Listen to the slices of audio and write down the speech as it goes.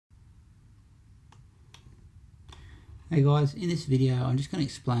Hey guys, in this video I'm just going to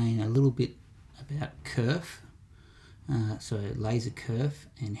explain a little bit about Kurf, so Laser Kurf,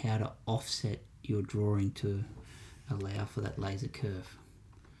 and how to offset your drawing to allow for that Laser Kurf.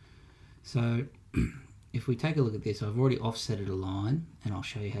 So if we take a look at this, I've already offsetted a line and I'll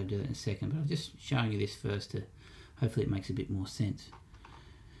show you how to do it in a second, but I'm just showing you this first to hopefully it makes a bit more sense.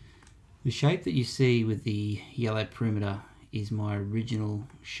 The shape that you see with the yellow perimeter is my original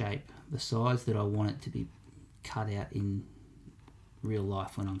shape, the size that I want it to be cut out in real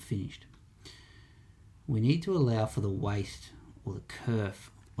life when I'm finished. We need to allow for the waist or the kerf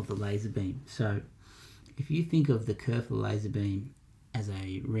of the laser beam. So if you think of the kerf of the laser beam as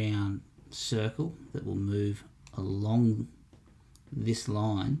a round circle that will move along this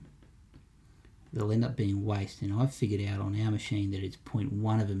line, they'll end up being waist, and I've figured out on our machine that it's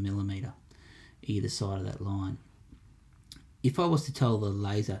 0.1 of a millimeter either side of that line. If I was to tell the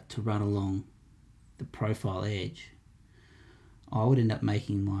laser to run along the profile edge, I would end up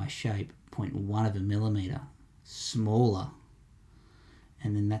making my shape 0.1 of a millimeter smaller,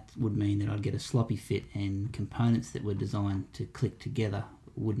 and then that would mean that I'd get a sloppy fit and components that were designed to click together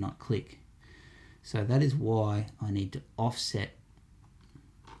would not click. So that is why I need to offset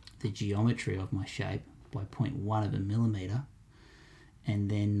the geometry of my shape by 0.1 of a millimeter, and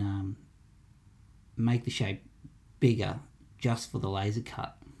then make the shape bigger just for the laser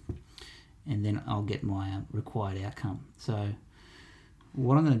cut, and then I'll get my required outcome. So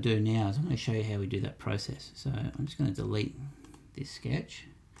what I'm going to do now is I'm going to show you how we do that process. So I'm just going to delete this sketch,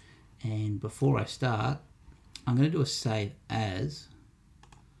 and before I start I'm going to do a save as.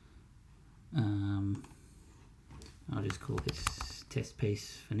 I'll just call this test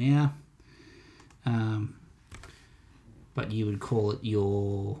piece for now, but you would call it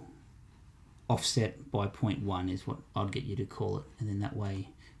your offset by 0.1 is what I'd get you to call it, and then that way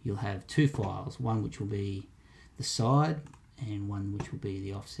you'll have two files, one which will be the side and one which will be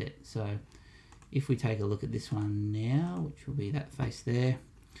the offset. So if we take a look at this one now, which will be that face there,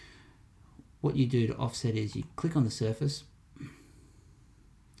 what you do to offset is you click on the surface,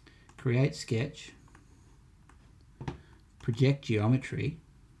 create sketch, project geometry,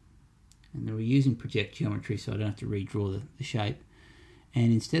 and then we're using project geometry so I don't have to redraw the shape,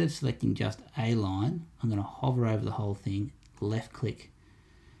 and instead of selecting just a line, I'm going to hover over the whole thing, left click,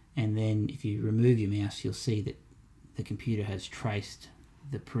 and then if you remove your mouse you'll see that the computer has traced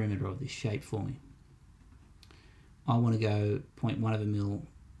the perimeter of this shape for me. I want to go 0.1 of a mil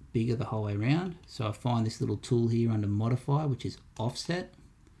bigger the whole way around, so I find this little tool here under modify, which is offset.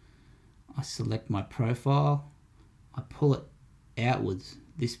 I select my profile, I pull it outwards.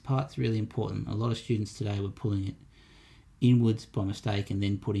 This part's really important. A lot of students today were pulling it inwards by mistake and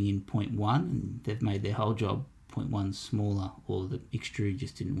then putting in 0.1, and they've made their whole job 0.1 smaller, or the extrude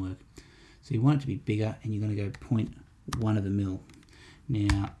just didn't work. So you want it to be bigger, and you're going to go 0.1 of a mil.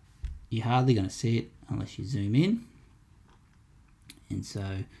 Now you're hardly going to see it unless you zoom in, and so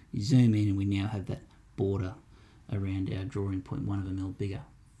you zoom in and we now have that border around our drawing 0.1 of a mil bigger.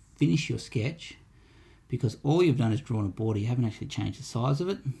 Finish your sketch, because all you've done is drawn a border, you haven't actually changed the size of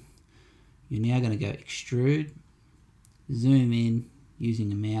it. You're now going to go extrude, zoom in using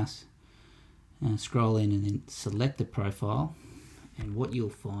the mouse, scroll in and then select the profile, and what you'll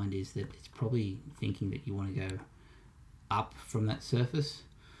find is that it's probably thinking that you want to go up from that surface.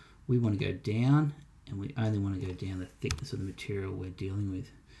 We want to go down, and we only want to go down the thickness of the material we're dealing with.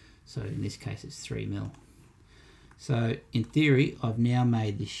 So in this case it's 3 mil. So in theory I've now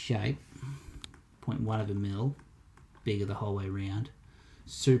made this shape 0.1 of a mil bigger the whole way around.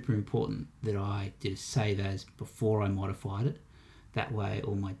 Super important that I did a save as before I modified it. That way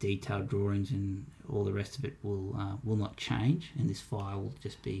all my detailed drawings and all the rest of it will not change, and this file will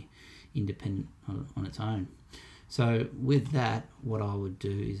just be independent on its own. So with that, what I would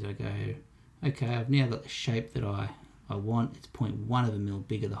do is I go, okay, I've now got the shape that I want. It's 0.1 of a mil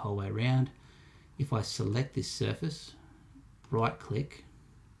bigger the whole way around. If I select this surface, right click,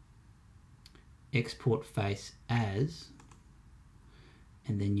 export face as,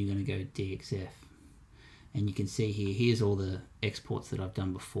 and then you're going to go DXF. And you can see here, here's all the exports that I've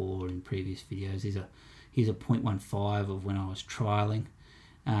done before in previous videos. Here's a 0.15 of when I was trialing,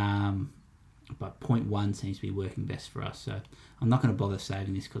 but 0.1 seems to be working best for us. So I'm not going to bother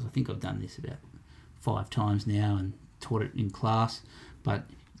saving this because I think I've done this about 5 times now and taught it in class, but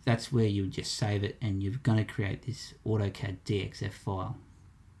that's where you would just save it, and you're going to create this AutoCAD DXF file.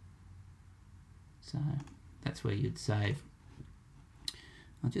 So that's where you'd save.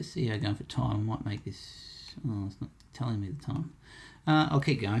 I'll just see how I'm going for time. I might make this. Oh, it's not telling me the time. I'll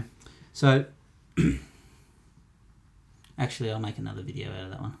keep going. So actually I'll make another video out of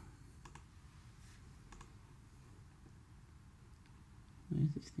that one.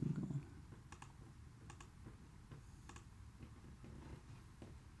 Where's this thing gone?